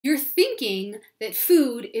You're thinking that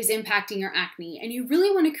food is impacting your acne and you really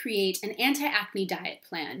want to create an anti-acne diet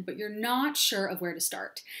plan, but you're not sure of where to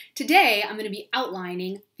start. Today, I'm going to be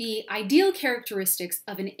outlining the ideal characteristics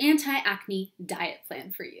of an anti-acne diet plan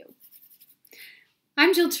for you.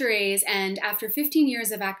 I'm Jill Therese, and after 15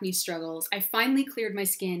 years of acne struggles, I finally cleared my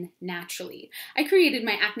skin naturally. I created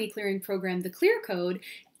my acne clearing program, The Clear Code,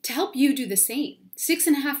 to help you do the same.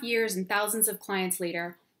 6.5 years and thousands of clients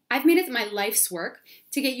later, I've made it my life's work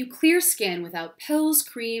to get you clear skin without pills,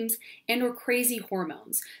 creams, and/or crazy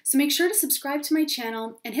hormones. So make sure to subscribe to my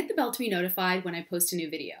channel and hit the bell to be notified when I post a new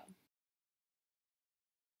video.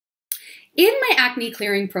 In my acne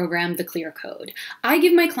clearing program, The Clear Code, I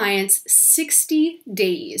give my clients 60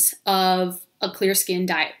 days of a clear skin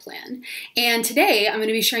diet plan. And today I'm going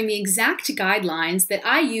to be sharing the exact guidelines that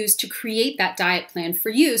I use to create that diet plan for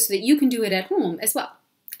you so that you can do it at home as well.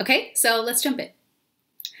 Okay, so let's jump in.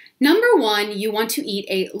 Number one, you want to eat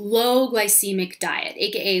a low glycemic diet,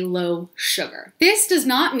 aka low sugar. This does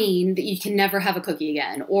not mean that you can never have a cookie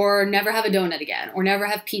again, or never have a donut again, or never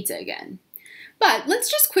have pizza again. But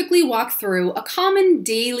let's just quickly walk through a common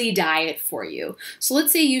daily diet for you. So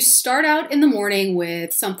let's say you start out in the morning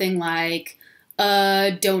with something like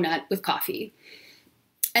a donut with coffee.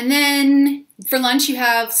 And then for lunch you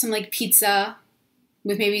have some like pizza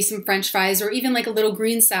with maybe some French fries or even like a little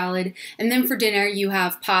green salad. And then for dinner, you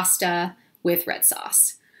have pasta with red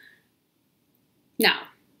sauce. Now,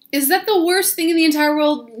 is that the worst thing in the entire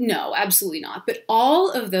world? No, absolutely not. But all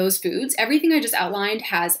of those foods, everything I just outlined,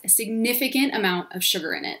 has a significant amount of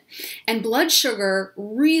sugar in it. And blood sugar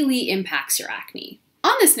really impacts your acne.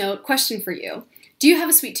 On this note, question for you. Do you have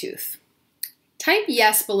a sweet tooth? Type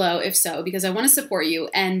yes below if so, because I want to support you,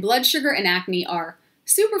 and blood sugar and acne are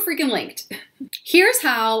super freaking linked. Here's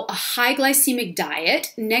how a high glycemic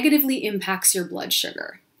diet negatively impacts your blood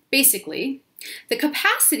sugar. Basically, the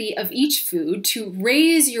capacity of each food to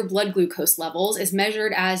raise your blood glucose levels is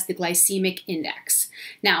measured as the glycemic index.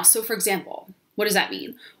 Now, so for example, what does that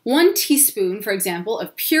mean? 1 teaspoon, for example,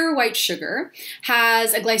 of pure white sugar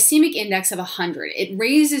has a glycemic index of 100. It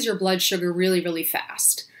raises your blood sugar really, really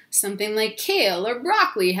fast. Something like kale or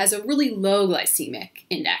broccoli has a really low glycemic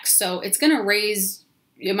index, so it's going to raise,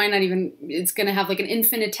 it's going to have like an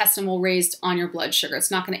infinitesimal raise on your blood sugar.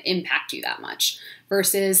 It's not going to impact you that much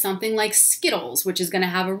versus something like Skittles, which is going to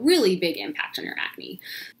have a really big impact on your acne.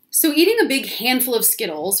 So eating a big handful of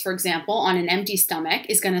Skittles, for example, on an empty stomach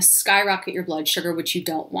is going to skyrocket your blood sugar, which you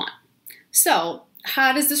don't want. So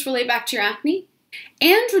how does this relate back to your acne?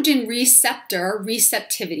 Androgen receptor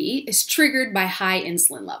receptivity is triggered by high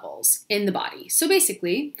insulin levels in the body. So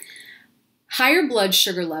basically, higher blood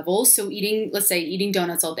sugar levels, so let's say eating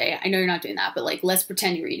donuts all day. I know you're not doing that, but like let's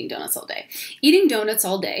pretend you're eating donuts all day. Eating donuts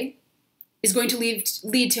all day is going to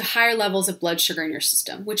lead to higher levels of blood sugar in your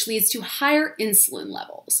system, which leads to higher insulin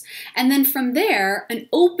levels. And then from there, an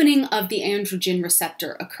opening of the androgen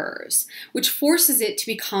receptor occurs, which forces it to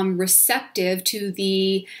become receptive to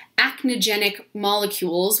the acnogenic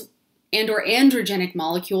molecules and/or androgenic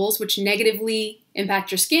molecules, which negatively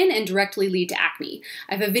impact your skin and directly lead to acne.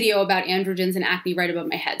 I have a video about androgens and acne right above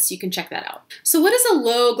my head, so you can check that out. So what does a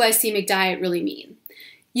low glycemic diet really mean?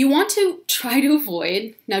 You want to try to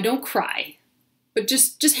avoid, now don't cry, but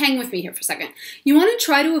just hang with me here for a second. You want to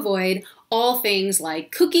try to avoid all things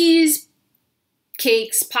like cookies,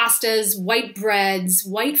 cakes, pastas, white breads,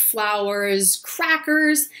 white flours,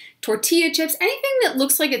 crackers, tortilla chips, anything that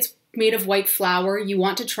looks like it's made of white flour you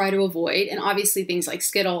want to try to avoid, and obviously things like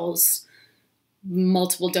Skittles,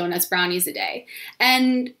 multiple donuts, brownies a day.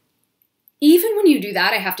 And even when you do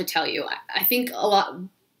that, I have to tell you, I think a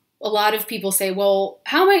lot of people say, well,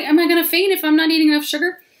 how am I going to faint if I'm not eating enough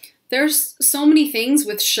sugar? There's so many things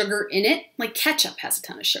with sugar in it, like ketchup has a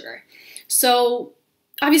ton of sugar. So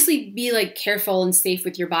obviously be like careful and safe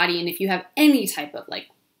with your body. And if you have any type of like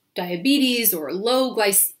diabetes or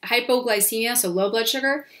hypoglycemia, so low blood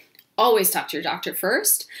sugar, always talk to your doctor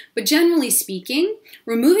first. But generally speaking,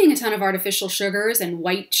 removing a ton of artificial sugars and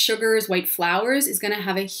white flours is going to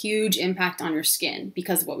have a huge impact on your skin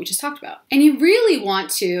because of what we just talked about. And you really want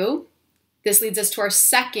to, this leads us to our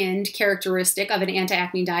second characteristic of an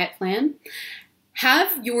anti-acne diet plan,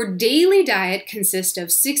 have your daily diet consist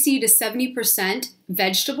of 60 to 70%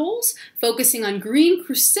 vegetables, focusing on green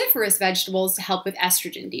cruciferous vegetables to help with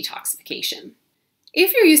estrogen detoxification.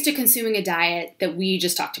 If you're used to consuming a diet that we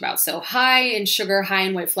just talked about, so high in sugar, high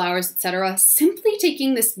in white flours, etc., simply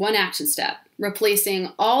taking this one action step,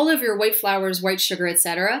 replacing all of your white flours, white sugar,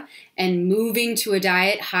 etc., and moving to a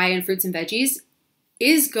diet high in fruits and veggies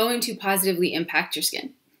is going to positively impact your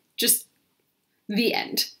skin. Just the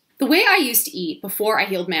end. The way I used to eat before I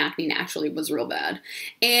healed my acne naturally was real bad.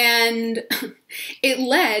 And it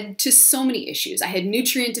led to so many issues. I had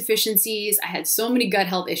nutrient deficiencies. I had so many gut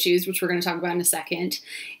health issues, which we're going to talk about in a second.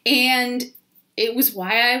 And it was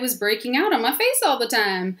why I was breaking out on my face all the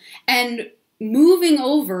time. And moving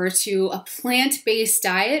over to a plant-based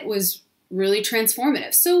diet was really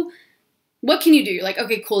transformative. So what can you do? You're like,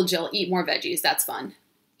 okay, cool, Jill, eat more veggies. That's fun.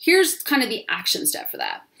 Here's kind of the action step for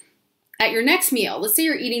that. At your next meal, let's say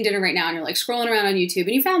you're eating dinner right now and you're like scrolling around on YouTube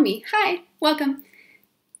and you found me. Hi, welcome.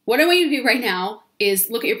 What I want you to do right now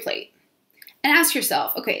is look at your plate and ask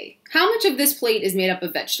yourself, okay, how much of this plate is made up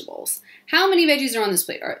of vegetables? How many veggies are on this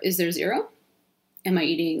plate? Is there 0? Am I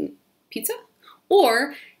eating pizza?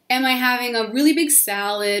 Or am I having a really big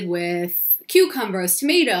salad with cucumbers,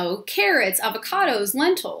 tomato, carrots, avocados,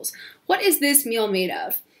 lentils? What is this meal made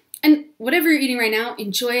of? And whatever you're eating right now,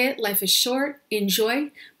 enjoy it. Life is short,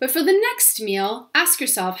 enjoy. But for the next meal, ask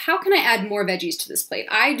yourself, how can I add more veggies to this plate?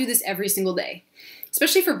 I do this every single day,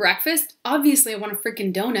 especially for breakfast. Obviously, I want a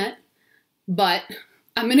freaking donut, but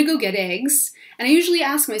I'm gonna go get eggs. And I usually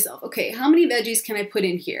ask myself, okay, how many veggies can I put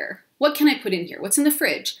in here? What can I put in here? What's in the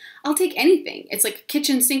fridge? I'll take anything. It's like a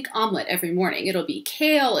kitchen sink omelet every morning. It'll be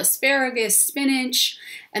kale, asparagus, spinach,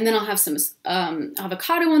 and then I'll have some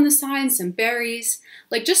avocado on the side, some berries.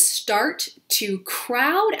 Like just start to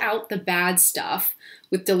crowd out the bad stuff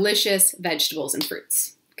with delicious vegetables and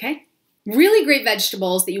fruits, okay? Really great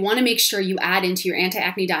vegetables that you wanna make sure you add into your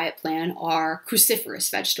anti-acne diet plan are cruciferous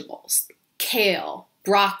vegetables, kale,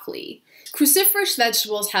 broccoli. Cruciferous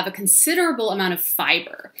vegetables have a considerable amount of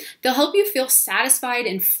fiber. They'll help you feel satisfied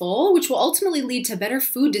and full, which will ultimately lead to better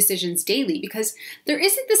food decisions daily because there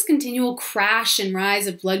isn't this continual crash and rise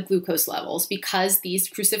of blood glucose levels because these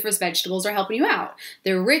cruciferous vegetables are helping you out.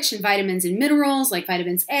 They're rich in vitamins and minerals like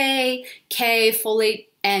vitamins A, K, folate,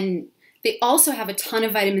 and they also have a ton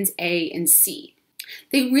of vitamins A and C.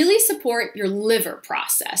 They really support your liver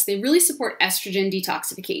process. They really support estrogen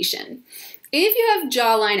detoxification. If you have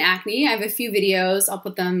jawline acne, I have a few videos, I'll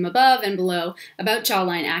put them above and below, about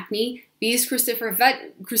jawline acne. These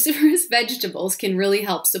cruciferous vegetables can really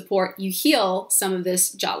help support you heal some of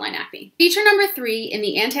this jawline acne. Feature number 3 in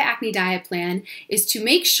the anti-acne diet plan is to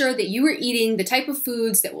make sure that you are eating the type of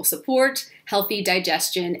foods that will support healthy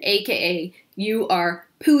digestion, aka you are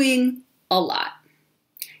pooing a lot.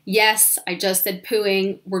 Yes, I just said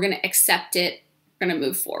pooing. We're gonna accept it. We're gonna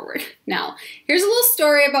move forward. Now, here's a little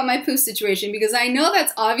story about my poo situation because I know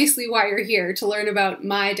that's obviously why you're here, to learn about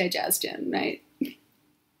my digestion, right?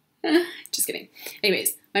 Just kidding.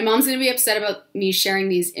 Anyways, my mom's gonna be upset about me sharing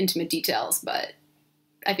these intimate details, but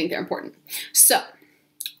I think they're important. So,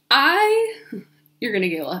 you're gonna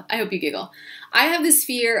giggle. I hope you giggle. I have this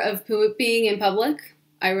fear of pooping in public.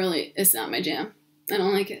 It's not my jam. I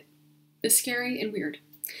don't like it. It's scary and weird.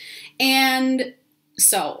 And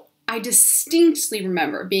so I distinctly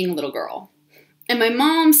remember being a little girl and my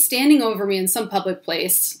mom standing over me in some public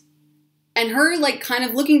place and her like kind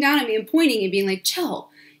of looking down at me and pointing and being like, Jill,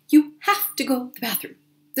 you have to go to the bathroom.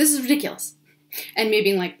 This is ridiculous. And me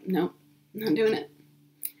being like, no, I'm not doing it.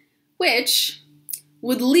 Which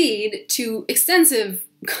would lead to extensive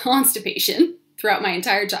constipation throughout my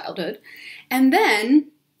entire childhood. And then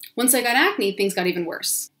once I got acne, things got even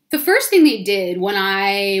worse. The first thing they did when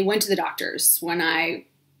I went to the doctors, when I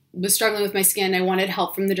was struggling with my skin, I wanted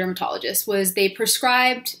help from the dermatologist, was they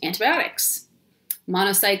prescribed antibiotics.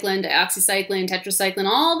 Monocycline, dioxycycline, tetracycline,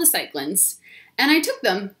 all the cyclines. And I took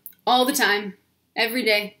them all the time, every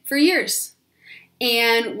day, for years.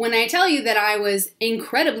 And when I tell you that I was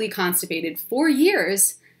incredibly constipated for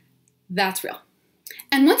years, that's real.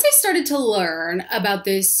 And once I started to learn about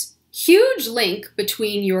this huge link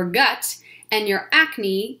between your gut and your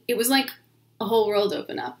acne, it was like a whole world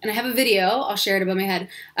opened up. And I have a video, I'll share it above my head,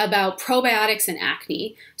 about probiotics and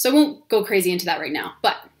acne. So I won't go crazy into that right now.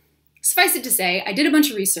 But suffice it to say, I did a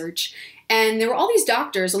bunch of research and there were all these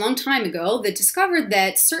doctors a long time ago that discovered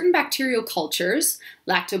that certain bacterial cultures,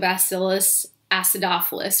 Lactobacillus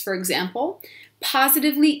acidophilus, for example,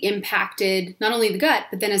 positively impacted not only the gut,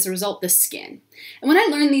 but then as a result, the skin. And when I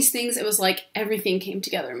learned these things, it was like everything came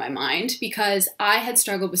together in my mind because I had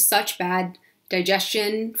struggled with such bad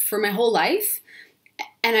digestion for my whole life.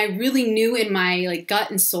 And I really knew in my gut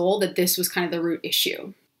and soul that this was kind of the root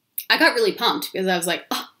issue. I got really pumped because I was like,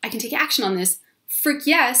 oh, I can take action on this. Frick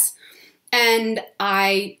yes. And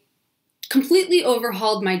I completely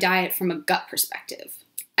overhauled my diet from a gut perspective.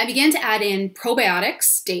 I began to add in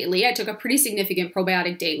probiotics daily. I took a pretty significant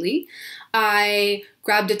probiotic daily. I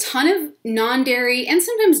grabbed a ton of non-dairy and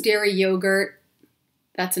sometimes dairy yogurt.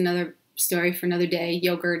 That's another story for another day,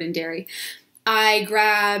 yogurt and dairy. I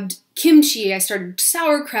grabbed kimchi, I started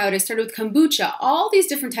sauerkraut, I started with kombucha, all these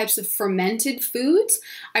different types of fermented foods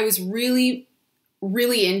I was really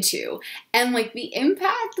into. And like the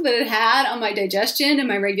impact that it had on my digestion and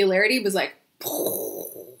my regularity was like,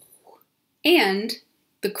 and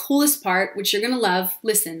the coolest part, which you're gonna love,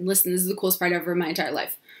 listen, this is the coolest part ever in my entire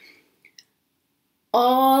life.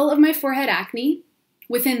 All of my forehead acne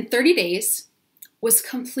within 30 days was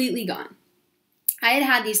completely gone. I had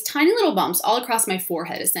had these tiny little bumps all across my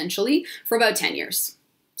forehead essentially for about 10 years,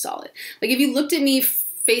 solid. Like if you looked at me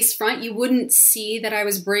face front, you wouldn't see that I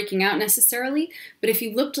was breaking out necessarily, but if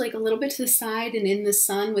you looked like a little bit to the side and in the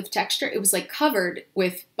sun with texture, it was like covered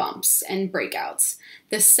with bumps and breakouts.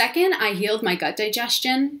 The second I healed my gut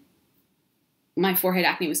digestion, my forehead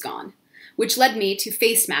acne was gone, which led me to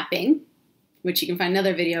face mapping, which you can find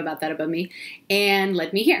another video about that about me, and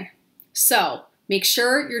led me here. So make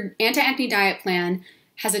sure your anti-acne diet plan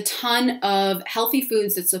has a ton of healthy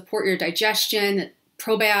foods that support your digestion,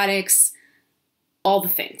 probiotics, all the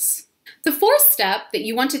things. The fourth step that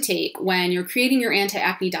you want to take when you're creating your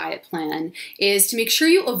anti-acne diet plan is to make sure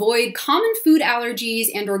you avoid common food allergies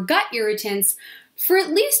and or gut irritants for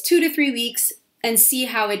at least 2 to 3 weeks and see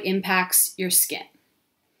how it impacts your skin.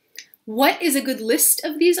 What is a good list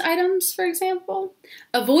of these items, for example?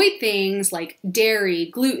 Avoid things like dairy,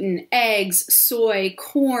 gluten, eggs, soy,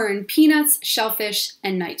 corn, peanuts, shellfish,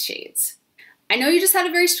 and nightshades. I know you just had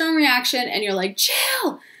a very strong reaction and you're like,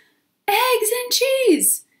 chill, eggs and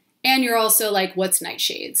cheese. And you're also like, what's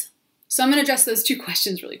nightshades? So I'm gonna address those 2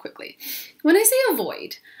 questions really quickly. When I say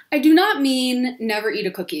avoid, I do not mean never eat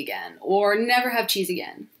a cookie again or never have cheese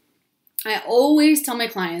again. I always tell my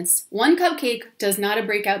clients, 1 cupcake does not a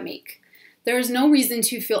breakout make. There is no reason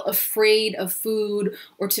to feel afraid of food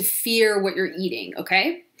or to fear what you're eating,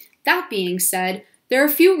 okay? That being said, there are a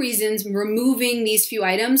few reasons removing these few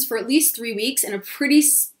items for at least 3 weeks in a pretty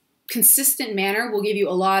consistent manner will give you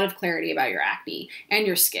a lot of clarity about your acne and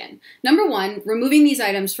your skin. Number 1, removing these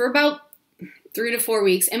items for about 3 to 4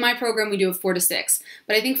 weeks. In my program, we do it 4 to 6.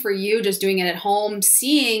 But I think for you, just doing it at home,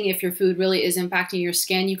 seeing if your food really is impacting your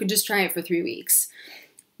skin, you could just try it for 3 weeks.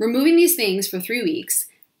 Removing these things for 3 weeks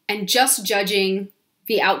and just judging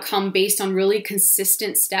the outcome based on really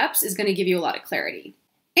consistent steps is going to give you a lot of clarity.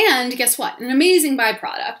 And guess what? An amazing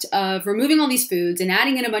byproduct of removing all these foods and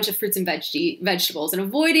adding in a bunch of fruits and vegetables and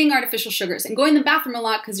avoiding artificial sugars and going to the bathroom a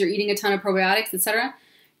lot because you're eating a ton of probiotics, etc.,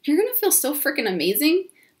 you're going to feel so freaking amazing.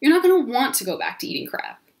 You're not going to want to go back to eating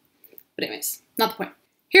crap. But anyways, not the point.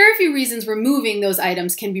 Here are a few reasons removing those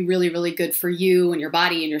items can be really, really good for you and your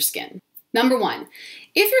body and your skin. Number 1,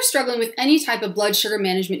 if you're struggling with any type of blood sugar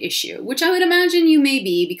management issue, which I would imagine you may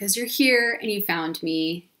be because you're here and you found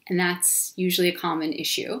me, and that's usually a common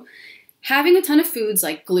issue, having a ton of foods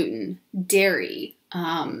like gluten, dairy,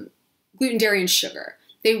 and sugar,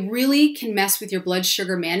 they really can mess with your blood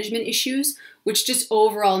sugar management issues, which just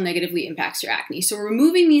overall negatively impacts your acne. So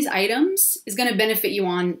removing these items is going to benefit you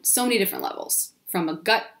on so many different levels, from a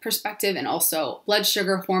gut perspective and also blood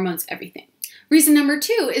sugar, hormones, everything. Reason number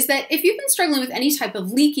 2 is that if you've been struggling with any type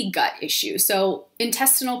of leaky gut issue, so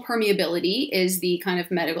intestinal permeability is the kind of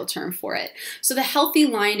medical term for it. So the healthy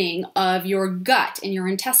lining of your gut and your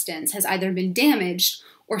intestines has either been damaged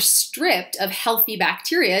or stripped of healthy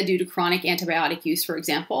bacteria due to chronic antibiotic use, for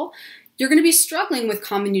example, you're going to be struggling with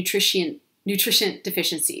common nutrition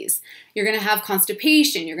deficiencies. You're going to have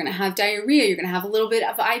constipation, you're going to have diarrhea, you're going to have a little bit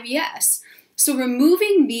of IBS. So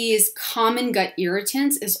removing these common gut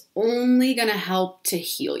irritants is only going to help to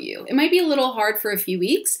heal you. It might be a little hard for a few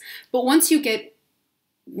weeks, but once you get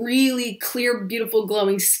really clear, beautiful,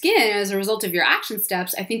 glowing skin as a result of your action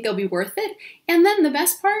steps, I think they'll be worth it. And then the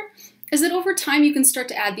best part is that over time you can start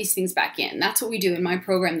to add these things back in. That's what we do in my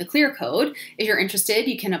program, The Clear Code. If you're interested,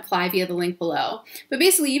 you can apply via the link below. But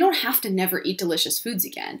basically, you don't have to never eat delicious foods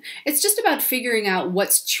again. It's just about figuring out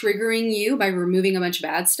what's triggering you by removing a bunch of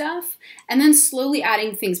bad stuff and then slowly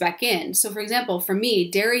adding things back in. So for example, for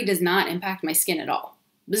me, dairy does not impact my skin at all.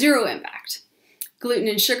 0 impact. Gluten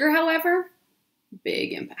and sugar, however,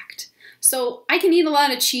 big impact. So I can eat a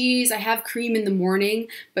lot of cheese, I have cream in the morning,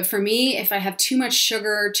 but for me, if I have too much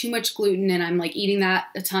sugar, too much gluten, and I'm like eating that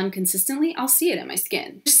a ton consistently, I'll see it in my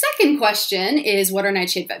skin. The second question is, what are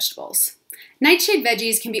nightshade vegetables? Nightshade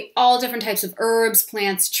veggies can be all different types of herbs,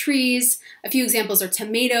 plants, trees. A few examples are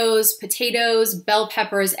tomatoes, potatoes, bell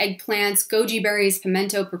peppers, eggplants, goji berries,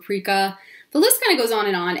 pimento, paprika. The list kind of goes on,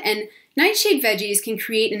 and nightshade veggies can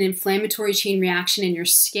create an inflammatory chain reaction in your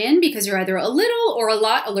skin because you're either a little or a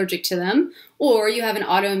lot allergic to them, or you have an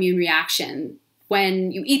autoimmune reaction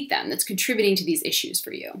when you eat them that's contributing to these issues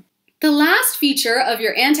for you. The last feature of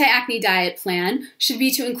your anti-acne diet plan should be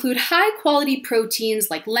to include high-quality proteins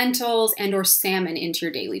like lentils and or salmon into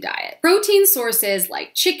your daily diet. Protein sources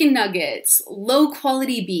like chicken nuggets,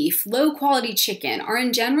 low-quality beef, low-quality chicken are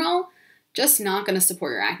in general just not going to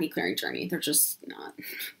support your acne clearing journey. They're just not.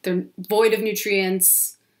 They're void of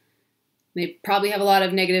nutrients. They probably have a lot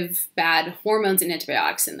of negative, bad hormones and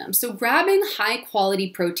antibiotics in them. So grabbing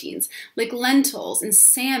high-quality proteins like lentils and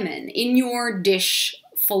salmon in your dish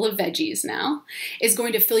full of veggies now is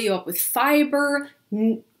going to fill you up with fiber,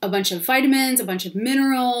 a bunch of vitamins, a bunch of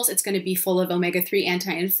minerals. It's going to be full of omega-3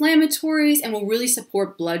 anti-inflammatories and will really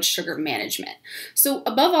support blood sugar management. So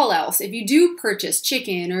above all else, if you do purchase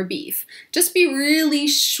chicken or beef, just be really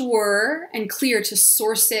sure and clear to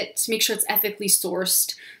source it, to make sure it's ethically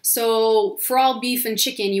sourced. So for all beef and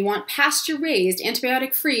chicken, you want pasture-raised,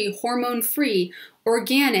 antibiotic-free, hormone-free,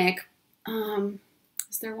 organic.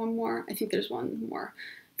 Is there one more? I think there's one more.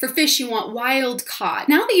 For fish, you want wild caught.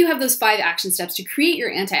 Now that you have those 5 action steps to create your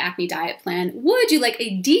anti-acne diet plan, would you like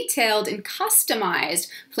a detailed and customized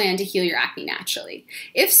plan to heal your acne naturally?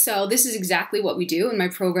 If so, this is exactly what we do in my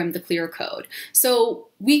program, The Clear Code. So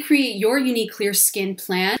we create your unique clear skin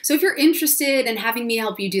plan. So if you're interested in having me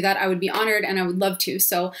help you do that, I would be honored and I would love to.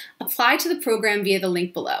 So apply to the program via the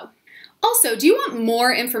link below. Also, do you want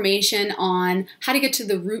more information on how to get to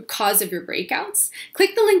the root cause of your breakouts?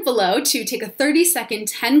 Click the link below to take a 30-second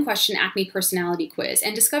 10-question acne personality quiz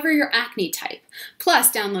and discover your acne type.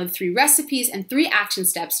 Plus, download 3 recipes and 3 action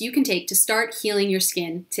steps you can take to start healing your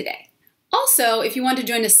skin today. Also, if you want to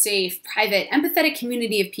join a safe, private, empathetic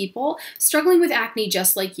community of people struggling with acne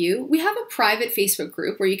just like you, we have a private Facebook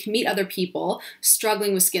group where you can meet other people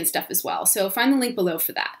struggling with skin stuff as well. So find the link below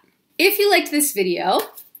for that. If you liked this video,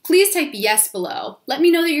 please type yes below. Let me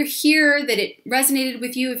know that you're here, that it resonated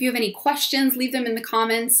with you. If you have any questions, leave them in the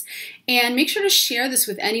comments. And make sure to share this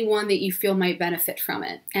with anyone that you feel might benefit from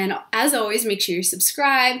it. And as always, make sure you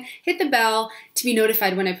subscribe, hit the bell to be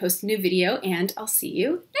notified when I post a new video, and I'll see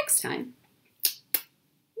you next time.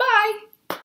 Bye!